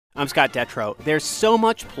I'm Scott Detrow. There's so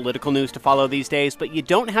much political news to follow these days, but you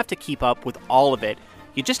don't have to keep up with all of it.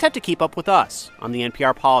 You just have to keep up with us on the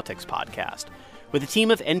NPR Politics Podcast. With a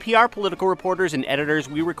team of NPR political reporters and editors,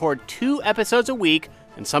 we record 2 episodes a week,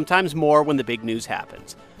 and sometimes more when the big news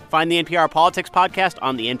happens. Find the NPR Politics Podcast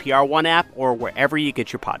on the NPR One app or wherever you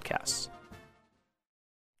get your podcasts.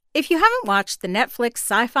 If you haven't watched the Netflix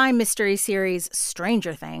sci-fi mystery series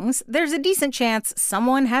Stranger Things, there's a decent chance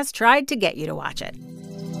someone has tried to get you to watch it.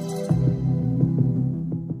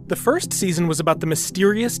 The first season was about the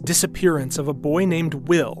mysterious disappearance of a boy named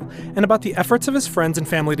Will and about the efforts of his friends and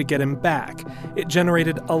family to get him back. It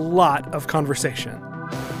generated a lot of conversation.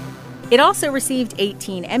 It also received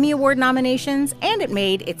 18 Emmy Award nominations, and it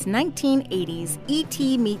made its 1980s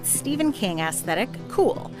E.T. meets Stephen King aesthetic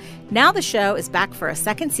cool. Now the show is back for a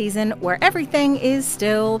second season where everything is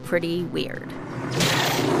still pretty weird.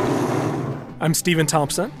 I'm Stephen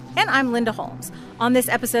Thompson. And I'm Linda Holmes. On this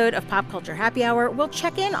episode of Pop Culture Happy Hour, we'll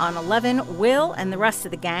check in on 11, Will, and the rest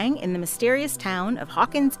of the gang in the mysterious town of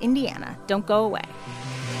Hawkins, Indiana. Don't go away.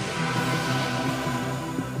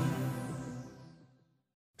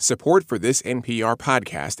 Support for this NPR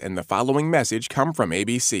podcast and the following message come from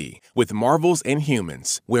ABC. With Marvel's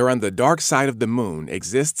Inhumans, where on the dark side of the moon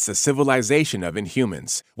exists a civilization of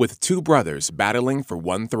Inhumans, with 2 brothers battling for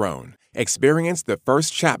one throne. Experience the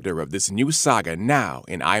first chapter of this new saga now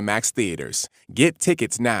in IMAX theaters. Get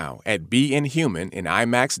tickets now at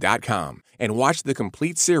beinhumaninimax.com and watch the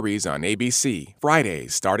complete series on ABC,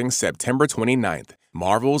 Fridays starting September 29th.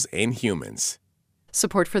 Marvel's Inhumans.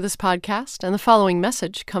 Support for this podcast and the following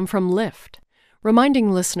message come from Lyft,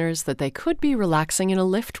 reminding listeners that they could be relaxing in a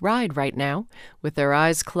Lyft ride right now, with their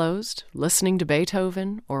eyes closed, listening to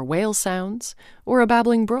Beethoven or whale sounds or a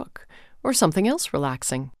babbling brook or something else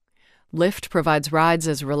relaxing. Lyft provides rides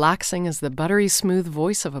as relaxing as the buttery smooth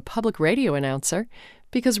voice of a public radio announcer,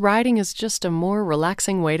 because riding is just a more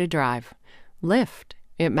relaxing way to drive. Lyft,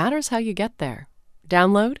 it matters how you get there.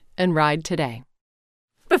 Download and ride today.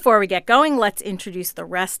 Before we get going, let's introduce the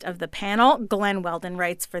rest of the panel. Glenn Weldon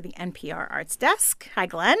writes for the NPR Arts Desk. Hi,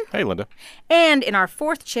 Glenn. Hey, Linda. And in our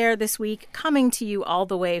 4th chair this week, coming to you all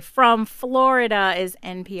the way from Florida, is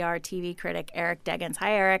NPR TV critic Eric Deggans.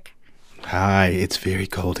 Hi, Eric. Hi, it's very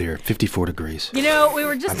cold here, 54 degrees. You know, we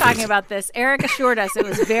were just talking about this. Eric assured us it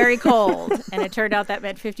was very cold, and it turned out that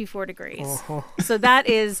meant 54 degrees. Uh-huh. So that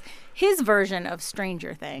is his version of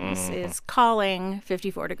Stranger Things, is calling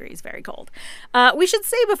 54 degrees very cold. We should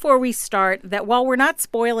say before we start that while we're not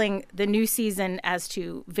spoiling the new season as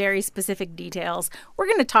to very specific details, we're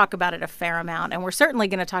going to talk about it a fair amount, and we're certainly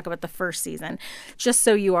going to talk about the first season. Just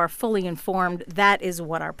so you are fully informed, that is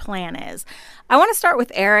what our plan is. I want to start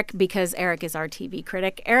with Eric because Eric is our TV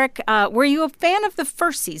critic. Eric, were you a fan of the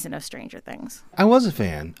first season of Stranger Things? I was a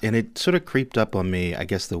fan, and it sort of creeped up on me, I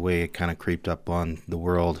guess the way it kind of creeped up on the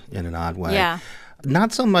world in an odd way. Yeah.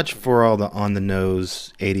 Not so much for all the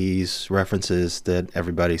on-the-nose 80s references that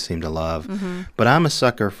everybody seemed to love, but I'm a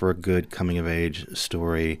sucker for a good coming-of-age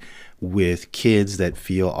story with kids that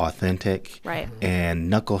feel authentic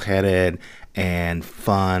and knuckleheaded and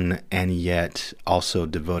fun and yet also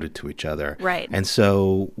devoted to each other. Right. And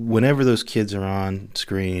so whenever those kids are on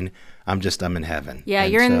screen, I'm in heaven. Yeah,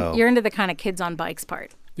 and you're into the kind of kids on bikes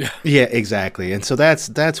part. Yeah, exactly. And so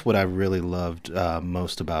that's what I really loved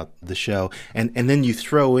most about the show. And then you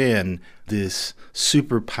throw in this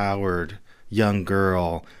super powered young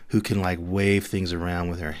girl who can like wave things around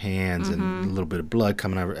with her hands and a little bit of blood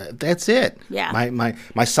coming out. That's it. Yeah. My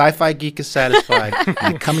sci-fi geek is satisfied.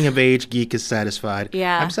 My coming of age geek is satisfied.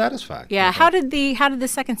 Yeah. I'm satisfied. Yeah. How did the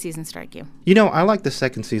second season strike you? You know, I like the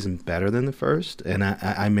second season better than the first, and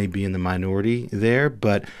I may be in the minority there,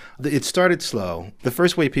 but it started slow. The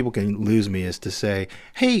first way people can lose me is to say,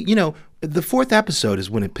 hey, you know, the 4th episode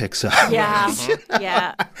is when it picks up. Yeah.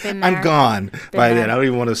 Yeah. Been there. I'm gone by then. I don't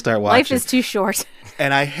even want to start watching. Life is too short.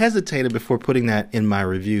 And I hesitated before putting that in my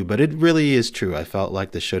review, but it really is true. I felt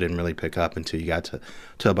like the show didn't really pick up until you got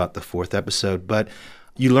to about the 4th episode. But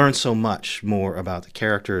you learn so much more about the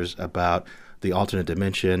characters, about the alternate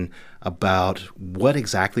dimension, about what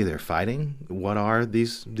exactly they're fighting, what are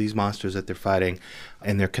these monsters that they're fighting,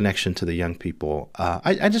 and their connection to the young people.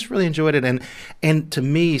 I just really enjoyed it. And to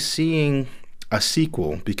me, seeing a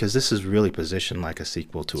sequel, because this is really positioned like a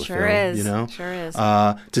sequel to a Sure film, is. you know? Sure is.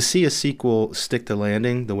 To see a sequel stick the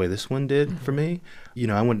landing the way this one did for me, you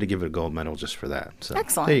know, I wanted to give it a gold medal just for that. So,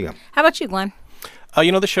 excellent. There you go. How about you, Glenn?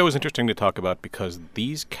 You know, the show is interesting to talk about because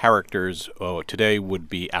these characters today would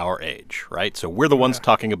be our age, right? So we're the ones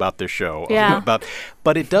talking about this show. Yeah.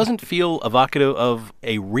 But it doesn't feel evocative of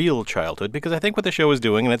a real childhood, because I think what the show is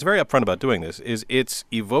doing, and it's very upfront about doing this, is it's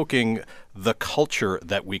evoking the culture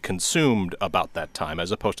that we consumed about that time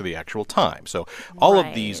as opposed to the actual time. So all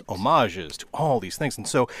of these homages to all these things. And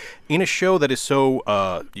so in a show that is so,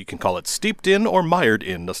 you can call it steeped in or mired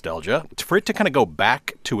in nostalgia, for it to kind of go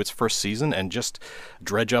back to its first season and just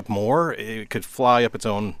dredge up more, it could fly up its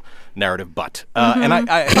own narrative butt. And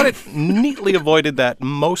I thought it neatly avoided that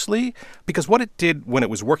mostly because what it did when it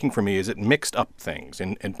was working for me is it mixed up things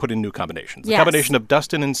and put in new combinations. The combination of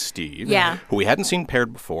Dustin and Steve, who we hadn't seen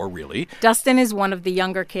paired before, really. Dustin is one of the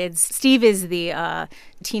younger kids. Steve is the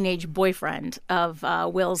teenage boyfriend of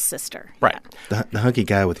Will's sister. Right. The hunky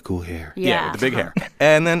guy with the cool hair. Yeah, with the big hair.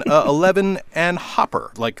 And then Eleven and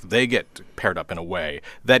Hopper, like they get paired up in a way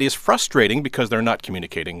that is frustrating because they're not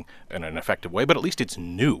communicating in an effective way, but at least it's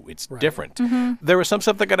new. It's different. There was some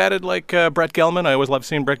stuff that got added, like Brett Gelman. I always love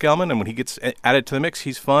seeing Brett Gelman, and when he gets added to the mix,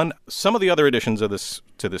 he's fun. Some of the other additions of this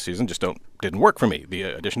to this season just didn't work for me. The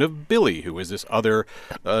addition of Billy, who is this other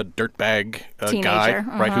dirtbag guy,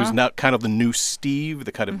 right, who's now kind of the new Steve,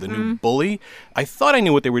 the kind of the new bully. I thought I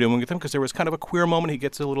knew what they were doing with him because there was kind of a queer moment. He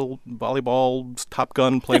gets a little volleyball Top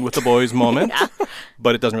Gun playing with the boys moment,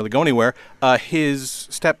 but it doesn't really go anywhere. His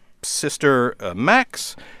stepsister,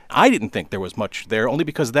 Max, I didn't think there was much there, only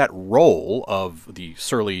because that role of the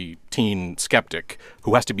surly teen skeptic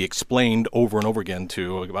who has to be explained over and over again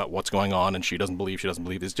to about what's going on, and she doesn't believe,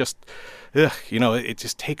 is just, it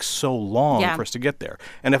just takes so long for us to get there.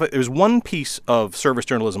 And if there's one piece of service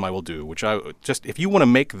journalism I will do, which if you want to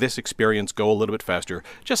make this experience go a little bit faster,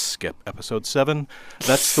 just skip episode 7.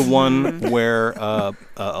 That's the one where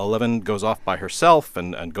Eleven goes off by herself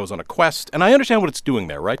and goes on a quest. And I understand what it's doing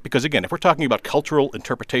there, right? Because again, if we're talking about cultural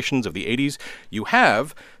interpretations of the 80s, you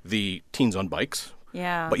have the teens on bikes.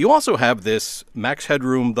 Yeah. But you also have this Max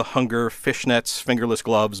Headroom, The Hunger, fishnets, fingerless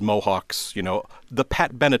gloves, mohawks, the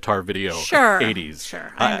Pat Benatar video, 80s.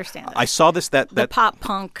 Sure, I understand that. I saw this, the pop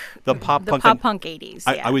punk 80s.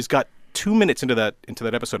 I always got 2 minutes into that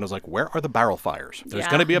episode, and I was like, where are the barrel fires? There's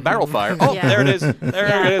going to be a barrel fire. Oh, there it is.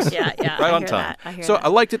 There it is. Yeah. Right on time. I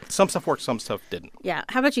liked it. Some stuff worked, some stuff didn't. Yeah.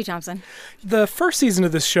 How about you, Thompson? The first season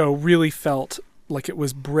of this show really felt like it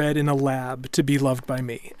was bred in a lab to be loved by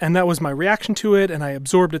me. And that was my reaction to it, and I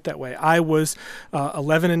absorbed it that way. I was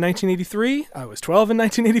 11 in 1983. I was 12 in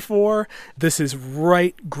 1984. This is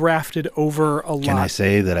grafted over a lot. Can I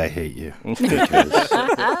say that I hate you?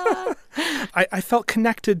 I felt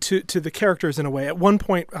connected to the characters in a way. At one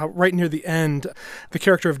point, right near the end, the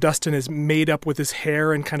character of Dustin is made up with his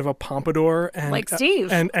hair in kind of a pompadour. And, like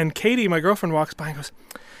Steve. And Katie, my girlfriend, walks by and goes,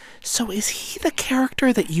 so is he the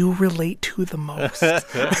character that you relate to the most?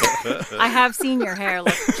 I have seen your hair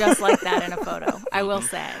look just like that in a photo, I will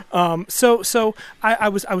say. So I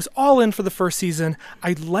was all in for the first season.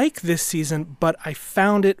 I like this season, but I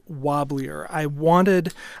found it wobblier.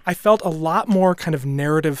 I felt a lot more kind of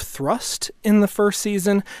narrative thrust in the first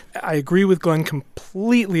season. I agree with Glenn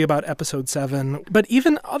completely about episode 7, but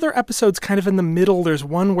even other episodes kind of in the middle, there's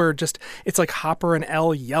one where it's like Hopper and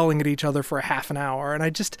Elle yelling at each other for a half an hour, and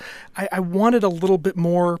I wanted a little bit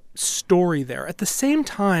more story there. At the same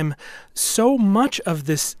time, so much of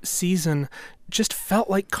this season just felt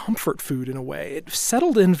like comfort food in a way. It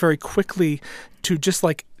settled in very quickly to just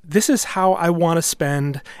like, this is how I want to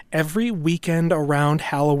spend every weekend around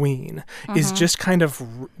Halloween, is just kind of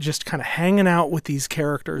hanging out with these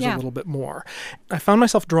characters a little bit more. I found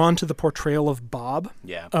myself drawn to the portrayal of Bob,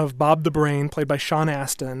 of Bob the Brain, played by Sean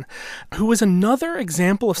Astin, who is another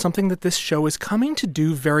example of something that this show is coming to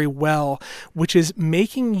do very well, which is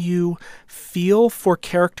making you feel for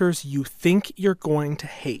characters you think you're going to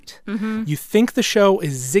hate. You think the show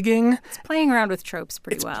is zigging. It's playing around with tropes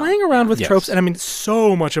pretty well. It's playing around with tropes, and I mean,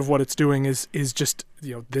 so much of what it's doing is just,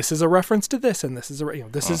 this is a reference to this, and this is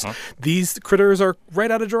is these critters are right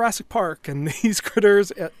out of Jurassic Park, and these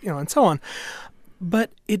critters, and so on.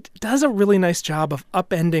 But it does a really nice job of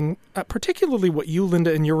upending, particularly what you,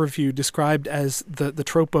 Linda, in your review described as the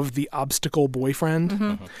trope of the obstacle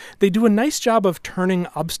boyfriend. They do a nice job of turning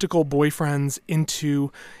obstacle boyfriends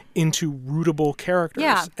into rootable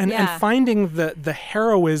characters and finding the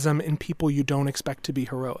heroism in people you don't expect to be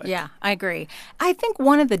heroic. Yeah, I agree. I think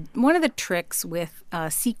one of the tricks with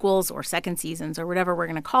sequels or second seasons or whatever we're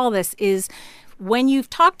going to call this is when you've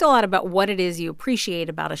talked a lot about what it is you appreciate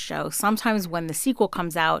about a show, sometimes when the sequel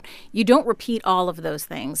comes out, you don't repeat all of those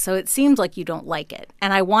things. So it seems like you don't like it.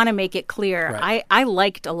 And I want to make it clear, I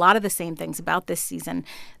liked a lot of the same things about this season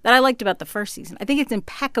that I liked about the first season. I think it's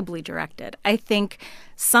impeccably directed. I think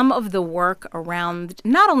some of the work around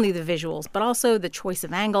not only the visuals, but also the choice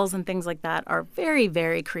of angles and things like that are very,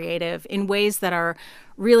 very creative in ways that are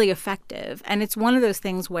really effective. And it's one of those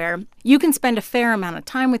things where you can spend a fair amount of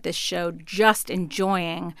time with this show just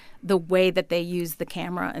enjoying the way that they use the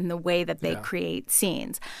camera and the way that they create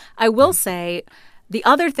scenes. I will say the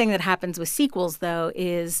other thing that happens with sequels, though,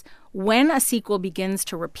 is when a sequel begins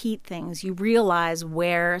to repeat things, you realize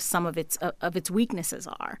where some of its weaknesses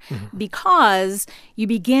are, because you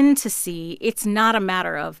begin to see it's not a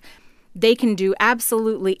matter of they can do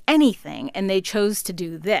absolutely anything and they chose to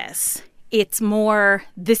do this. It's more,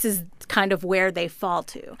 this is kind of where they fall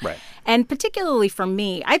to. Right. And particularly for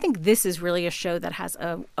me, I think this is really a show that has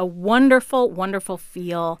a wonderful, wonderful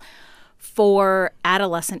feel for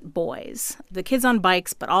adolescent boys, the kids on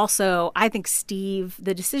bikes, but also I think Steve,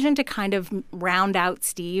 the decision to kind of round out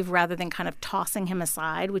Steve rather than kind of tossing him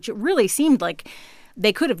aside, which it really seemed like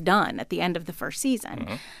they could have done at the end of the first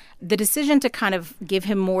season. The decision to kind of give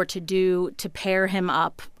him more to do, to pair him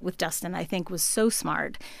up with Dustin, I think was so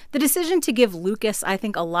smart. The decision to give Lucas, I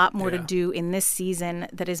think, a lot more to do in this season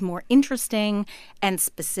that is more interesting and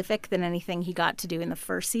specific than anything he got to do in the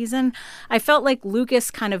first season. I felt like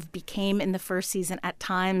Lucas kind of became in the first season at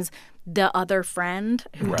times the other friend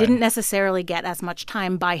who didn't necessarily get as much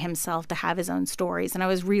time by himself to have his own stories. And I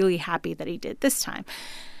was really happy that he did this time.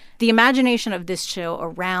 The imagination of this show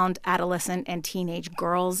around adolescent and teenage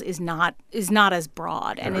girls is not as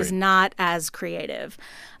broad and is not as creative.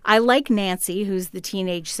 I like Nancy, who's the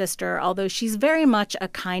teenage sister, although she's very much a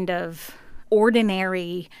kind of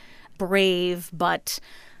ordinary, brave, but,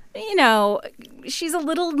 you know, she's a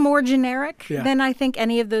little more generic than I think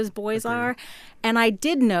any of those boys are. And I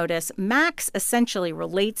did notice Max essentially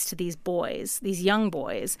relates to these boys, these young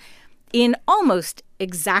boys, in almost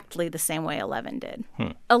exactly the same way 11 did.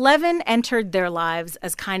 11 entered their lives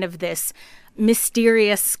as kind of this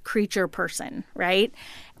mysterious creature person, right?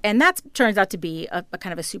 And that turns out to be a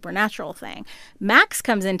kind of a supernatural thing. Max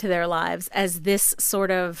comes into their lives as this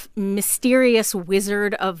sort of mysterious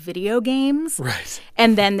wizard of video games. Right.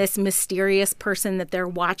 And then this mysterious person that they're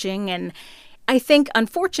watching. And I think,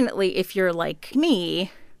 unfortunately, if you're like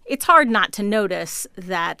me, it's hard not to notice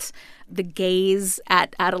that the gaze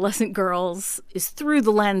at adolescent girls is through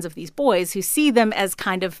the lens of these boys who see them as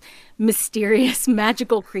kind of mysterious,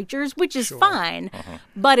 magical creatures, which is fine,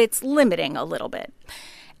 but it's limiting a little bit.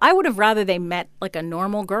 I would have rather they met like a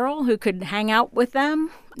normal girl who could hang out with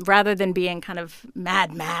them rather than being kind of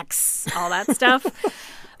Mad Max, all that stuff.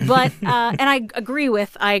 But and I agree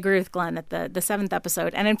with Glenn that the seventh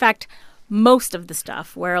episode, and in fact, most of the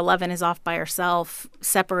stuff where 11 is off by herself,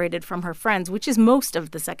 separated from her friends, which is most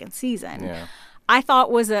of the second season, I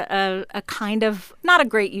thought was a kind of not a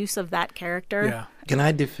great use of that character. Yeah. Can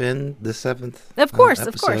I defend the seventh Of course,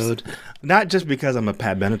 episode? Not just because I'm a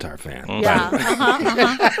Pat Benatar fan.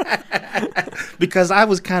 Because I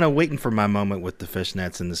was kind of waiting for my moment with the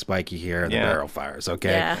fishnets and the spiky hair and the barrel fires,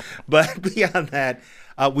 okay? Yeah. But beyond that,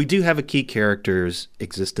 we do have a key character's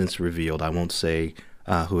existence revealed. I won't say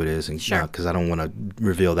who it is, because I don't want to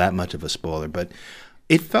reveal that much of a spoiler. But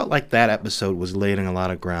it felt like that episode was laying a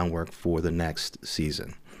lot of groundwork for the next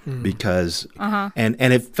season. Because and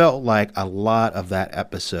it felt like a lot of that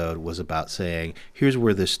episode was about saying, here's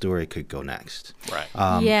where this story could go next. Right.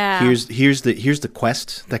 Here's the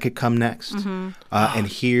quest that could come next, and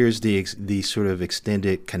here's the sort of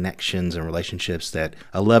extended connections and relationships that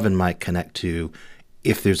 11 might connect to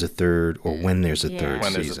if there's a third or when there's a third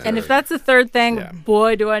season. And if that's the third thing,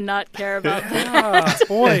 boy, do I not care about that.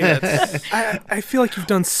 I feel like you've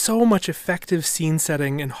done so much effective scene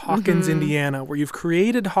setting in Hawkins, Indiana, where you've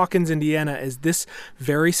created Hawkins, Indiana as this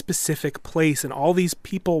very specific place and all these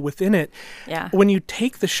people within it. Yeah. When you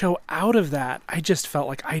take the show out of that, I just felt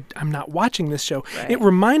like I'm not watching this show. Right.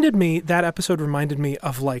 That episode reminded me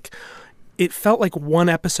of it felt like one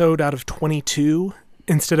episode out of 22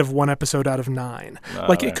 instead of one episode out of 9.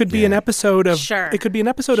 It could be an episode of it could be an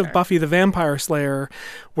episode of Buffy the Vampire Slayer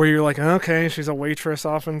where you're like, okay, she's a waitress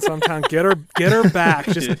off in some town. Get her back.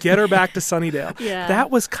 Just get her back to Sunnydale. Yeah. That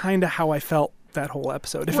was kind of how I felt that whole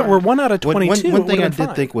episode. If it were 1 out of 22, one thing I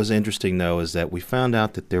did think was interesting, though, is that we found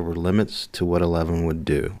out that there were limits to what 11 would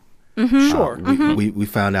do. Sure. We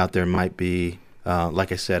found out there might be,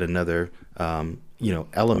 like I said, another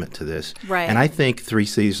element to this. Right. And I think 3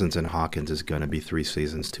 seasons in Hawkins is going to be 3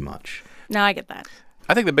 seasons too much. No, I get that.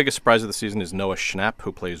 I think the biggest surprise of the season is Noah Schnapp,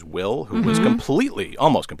 who plays Will, who was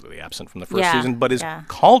almost completely absent from the first season, but is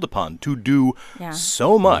called upon to do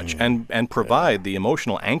so much and provide the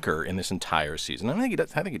emotional anchor in this entire season. I think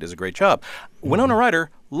he does a great job. Winona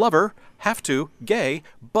Ryder, lover, have to, gay,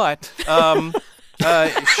 but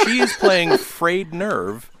she is playing frayed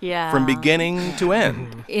nerve from beginning to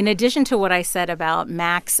end. In addition to what I said about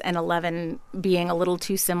Max and 11 being a little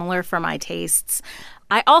too similar for my tastes,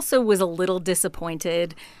 I also was a little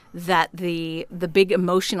disappointed that the big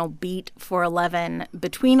emotional beat for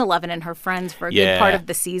between 11 and her friends for a good part of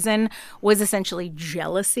the season was essentially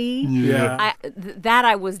jealousy. Yeah. That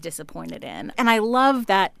I was disappointed in. And I love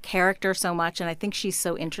that character so much, and I think she's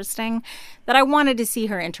so interesting that I wanted to see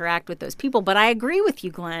her interact with those people. But I agree with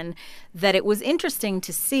you, Glenn, that it was interesting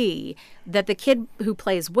to see that the kid who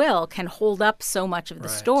plays Will can hold up so much of the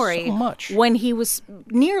story so much. when he was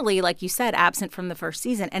nearly, like you said, absent from the first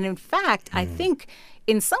season. And in fact, I think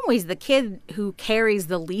in some ways, the kid who carries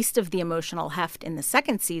the least of the emotional heft in the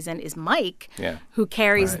second season is Mike, who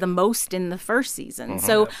carries the most in the first season.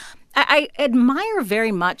 So I admire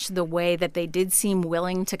very much the way that they did seem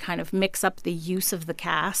willing to kind of mix up the use of the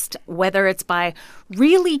cast, whether it's by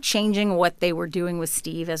really changing what they were doing with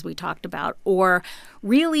Steve, as we talked about, or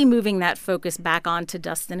really moving that focus back onto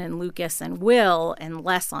Dustin and Lucas and Will and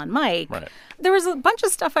less on Mike. Right. There was a bunch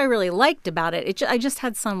of stuff I really liked about it. I just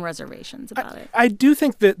had some reservations about it. I do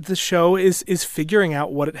think that the show is figuring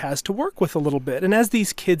out what it has to work with a little bit. And as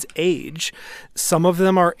these kids age, some of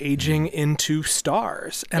them are aging into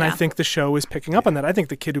stars. And I think the show is picking up on that. I think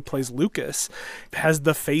the kid who plays Lucas has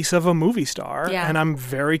the face of a movie star. Yeah. And I'm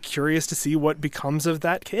very curious to see what becomes of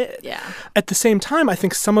that kid. Yeah. At the same time, I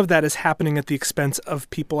think some of that is happening at the expense of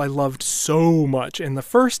people I loved so much in the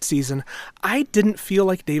first season. I didn't feel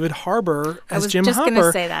like David Harbour as Jim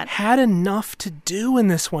Hopper had enough to do in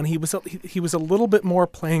this one. He was a little bit more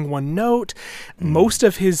playing one note. Most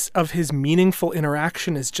of his meaningful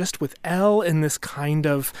interaction is just with Elle in this kind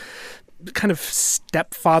of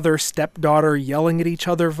stepfather, stepdaughter yelling at each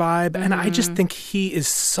other vibe. And I just think he is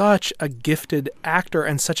such a gifted actor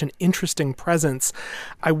and such an interesting presence.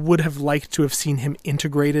 I would have liked to have seen him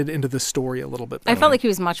integrated into the story a little bit better. I felt like he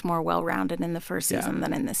was much more well-rounded in the first season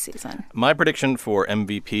than in this season. My prediction for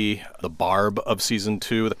MVP, the Barb of season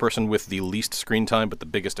 2, the person with the least screen time but the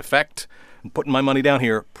biggest effect. I'm putting my money down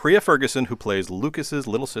here. Priya Ferguson, who plays Lucas's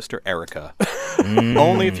little sister Erica.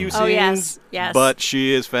 Only a few scenes, yes. but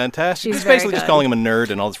she is fantastic. She's He's basically just very good. calling him a nerd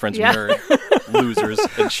and all his friends are nerd losers,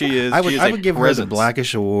 and she is. I would give her the presence.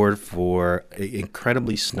 Blackish Award for an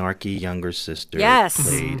incredibly snarky younger sister. Yes.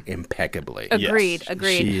 Played impeccably. Agreed.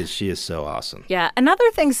 She is so awesome. Yeah. Another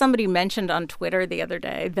thing somebody mentioned on Twitter the other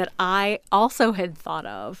day that I also had thought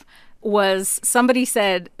of was somebody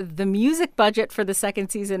said the music budget for the second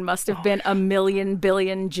season must have been $1 million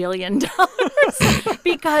billion jillion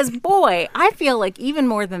because boy, I feel like even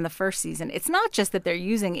more than the first season, it's not just that they're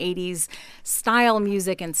using 80s style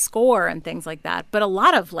music and score and things like that, but a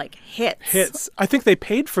lot of like hits. I think they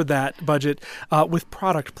paid for that budget with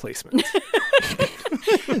product placement.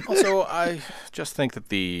 Also, I just think that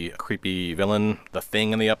the creepy villain, the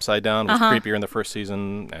Thing in the Upside Down, was creepier in the first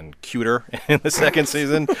season and cuter in the second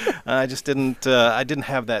season. I just didn't. I didn't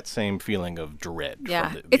have that same feeling of dread.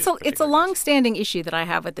 Yeah, from it's a long-standing issue that I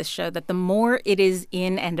have with this show. That the more it is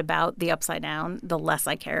in and about the Upside Down, the less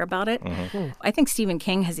I care about it. I think Stephen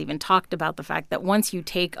King has even talked about the fact that once you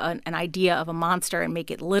take an idea of a monster and make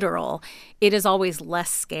it literal, it is always less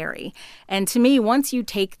scary. And to me, once you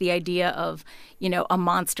take the idea of a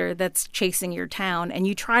monster that's chasing your town and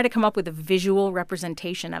you try to come up with a visual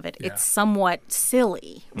representation of it, it's somewhat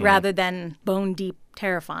silly rather than bone deep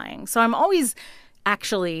terrifying. So I'm always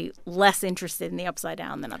actually less interested in the Upside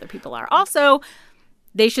Down than other people are. Also,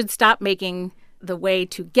 they should stop making the way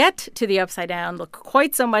to get to the Upside Down look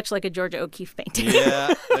quite so much like a Georgia O'Keeffe painting.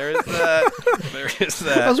 Yeah, there is that. There is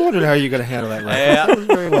that. I was wondering how you're going to handle that. That was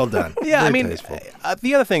very well done. Yeah, Very I mean, tasteful.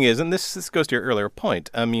 the other thing is, and this goes to your earlier point,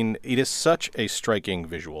 I mean, it is such a striking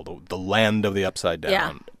visual, the land of the Upside Down.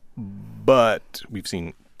 Yeah. But we've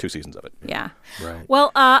seen 2 seasons of it. Yeah. Right.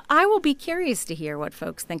 Well, I will be curious to hear what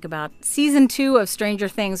folks think about season 2 of Stranger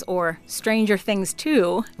Things, or Stranger Things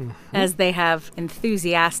 2, as they have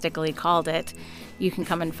enthusiastically called it. You can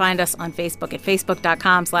come and find us on Facebook at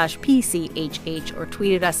facebook.com/PCHH or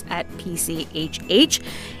tweet at us at PCHH.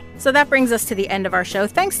 So that brings us to the end of our show.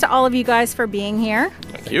 Thanks to all of you guys for being here.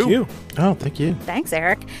 Thank you. Oh, thank you. Thanks,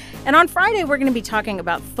 Eric. And on Friday, we're going to be talking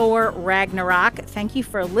about Thor Ragnarok. Thank you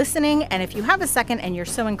for listening. And if you have a second and you're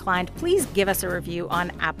so inclined, please give us a review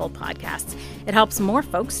on Apple Podcasts. It helps more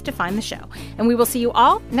folks to find the show. And we will see you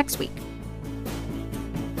all next week.